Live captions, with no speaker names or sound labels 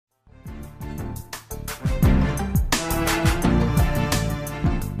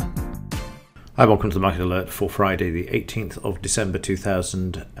Hi, welcome to the Market Alert for Friday the 18th of December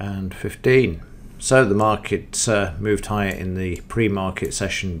 2015. So the market moved higher in the pre-market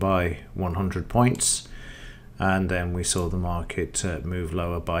session by 100 points, and then we saw the market move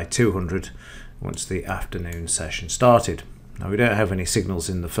lower by 200 once the afternoon session started. Now we don't have any signals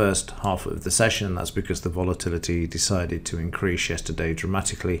in the first half of the session, and that's because the volatility decided to increase yesterday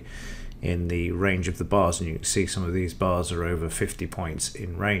dramatically in the range of the bars, and you can see some of these bars are over 50 points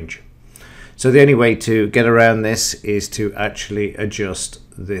in range. So the only way to get around this is to actually adjust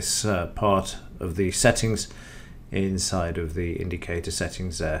this part of the settings inside of the indicator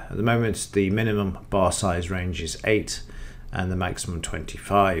settings there. At the moment the minimum bar size range is 8 and the maximum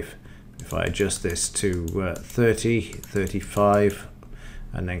 25. If I adjust this to 30, 35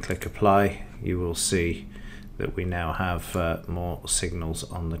 and then click apply, you will see that we now have more signals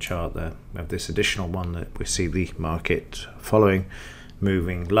on the chart there. We have this additional one that we see the market following,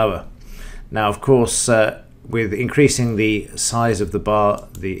 moving lower. Now, of course, with increasing the size of the bar,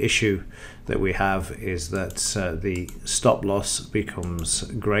 the issue that we have is that the stop loss becomes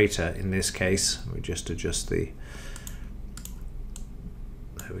greater. In this case, we just adjust the,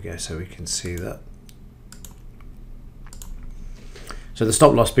 there we go, so we can see that. So the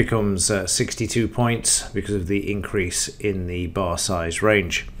stop loss becomes 62 points because of the increase in the bar size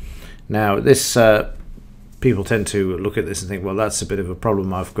range. Now, this people tend to look at this and think, well, that's a bit of a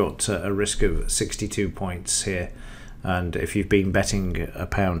problem. I've got a risk of 62 points here, and if you've been betting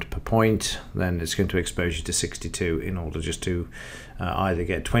 £1 per point, then it's going to expose you to 62 in order just to either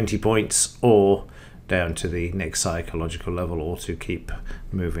get 20 points or down to the next psychological level, or to keep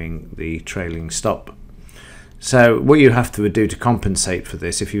moving the trailing stop. So what you have to do to compensate for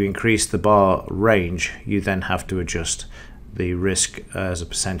this, if you increase the bar range, you then have to adjust the risk as a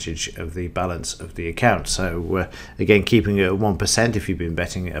percentage of the balance of the account. So again, keeping it at 1%, if you've been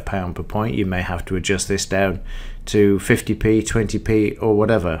betting at £1 per point, you may have to adjust this down to 50p, 20p or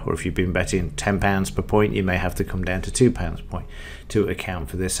whatever. Or if you've been betting £10 per point, you may have to come down to £2 per point to account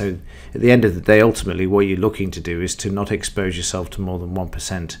for this. So at the end of the day, ultimately what you're looking to do is to not expose yourself to more than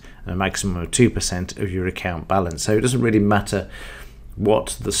 1% and a maximum of 2% of your account balance. So it doesn't really matter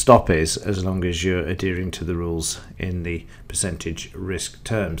what the stop is, as long as you're adhering to the rules in the percentage risk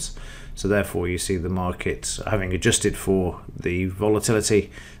terms. So therefore you see the market having adjusted for the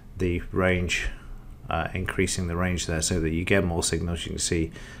volatility, the range, increasing the range there so that you get more signals. You can see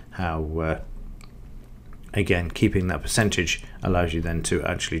how again, keeping that percentage allows you then to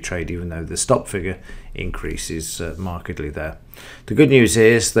actually trade, even though the stop figure increases markedly there. The good news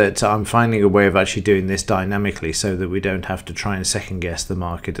is that I'm finding a way of actually doing this dynamically so that we don't have to try and second guess the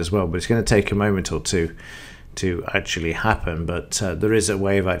market as well. But it's going to take a moment or two to actually happen, but there is a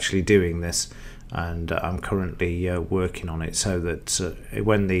way of actually doing this, and I'm currently working on it so that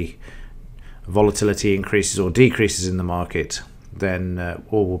when the volatility increases or decreases in the market, then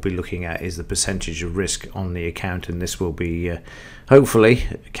all we'll be looking at is the percentage of risk on the account, and this will be hopefully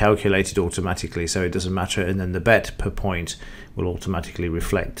calculated automatically, so it doesn't matter, and then the bet per point will automatically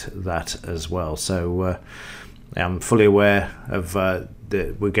reflect that as well. So I'm fully aware of that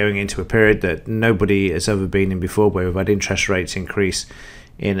we're going into a period that nobody has ever been in before, where we've had interest rates increase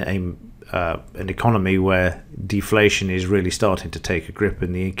in an economy where deflation is really starting to take a grip,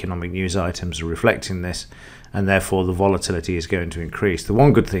 and the economic news items are reflecting this, and therefore the volatility is going to increase. The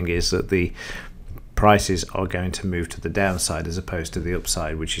one good thing is that the prices are going to move to the downside as opposed to the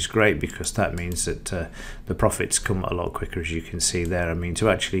upside, which is great, because that means that the profits come a lot quicker, as you can see there. I mean, to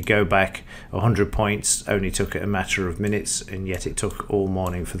actually go back 100 points only took a matter of minutes, and yet it took all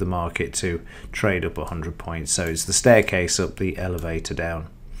morning for the market to trade up 100 points. So it's the staircase up, the elevator down.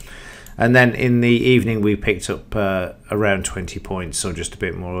 And then in the evening we picked up around 20 points, or just a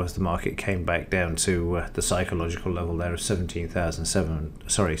bit more, as the market came back down to the psychological level there of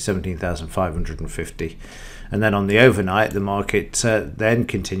 17,550. And then on the overnight, the market then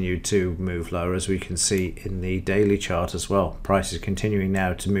continued to move lower, as we can see in the daily chart as well. Prices continuing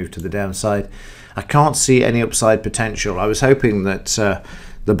now to move to the downside. I can't see any upside potential. I was hoping that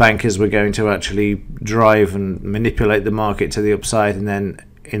the bankers were going to actually drive and manipulate the market to the upside, and then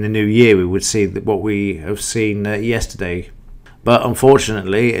in the new year we would see what we have seen yesterday. But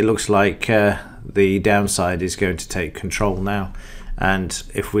unfortunately it looks like the downside is going to take control now. And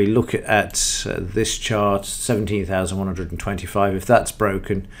if we look at this chart, 17,125, if that's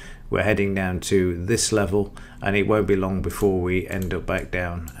broken, we're heading down to this level, and it won't be long before we end up back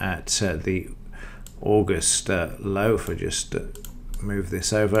down at the August low. If I just move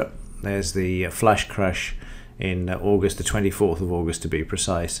this over, there's the flash crash in August, the 24th of August to be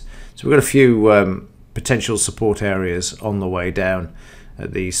precise. So we've got a few potential support areas on the way down,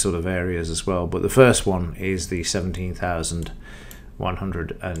 at these sort of areas as well. But the first one is the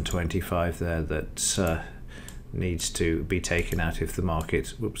 17,125 there that needs to be taken out if the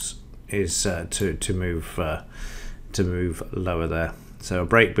market is to move lower there. So a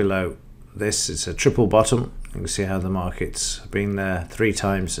break below this is a triple bottom. You can see how the market's been there 3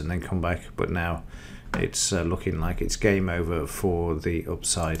 times and then come back, but now it's looking like it's game over for the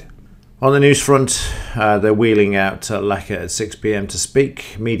upside. On the news front, they're wheeling out lacquer at 6 p.m. to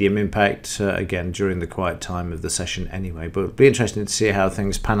speak. Medium impact, again, during the quiet time of the session anyway. But it'll be interesting to see how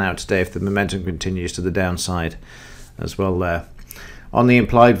things pan out today if the momentum continues to the downside as well there. On the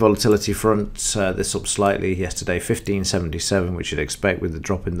implied volatility front, this up slightly yesterday, 1577, which you'd expect with the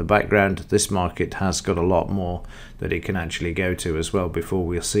drop in the background. This market has got a lot more that it can actually go to as well before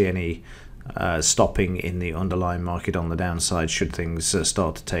we'll see any stopping in the underlying market on the downside should things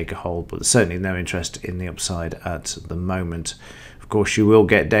start to take a hold, but certainly no interest in the upside at the moment. Of course, you will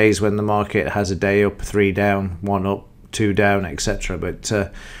get days when the market has a day up, 3 down, 1 up, 2 down, etc., but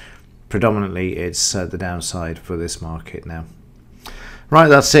predominantly it's the downside for this market now. Right,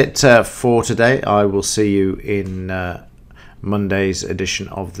 that's it for today. I will see you in Monday's edition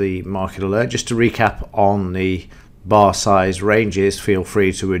of the Market Alert. Just to recap on the bar size ranges, feel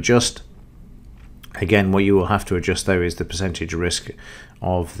free to adjust. Again, what you will have to adjust though is the percentage risk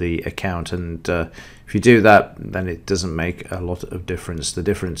of the account, and if you do that, then it doesn't make a lot of difference. The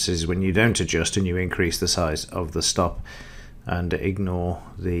difference is when you don't adjust and you increase the size of the stop and ignore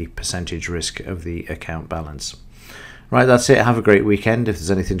the percentage risk of the account balance. Right, that's it. Have a great weekend. If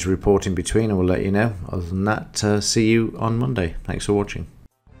there's anything to report in between, I will let you know. Other than that, see you on Monday. Thanks for watching.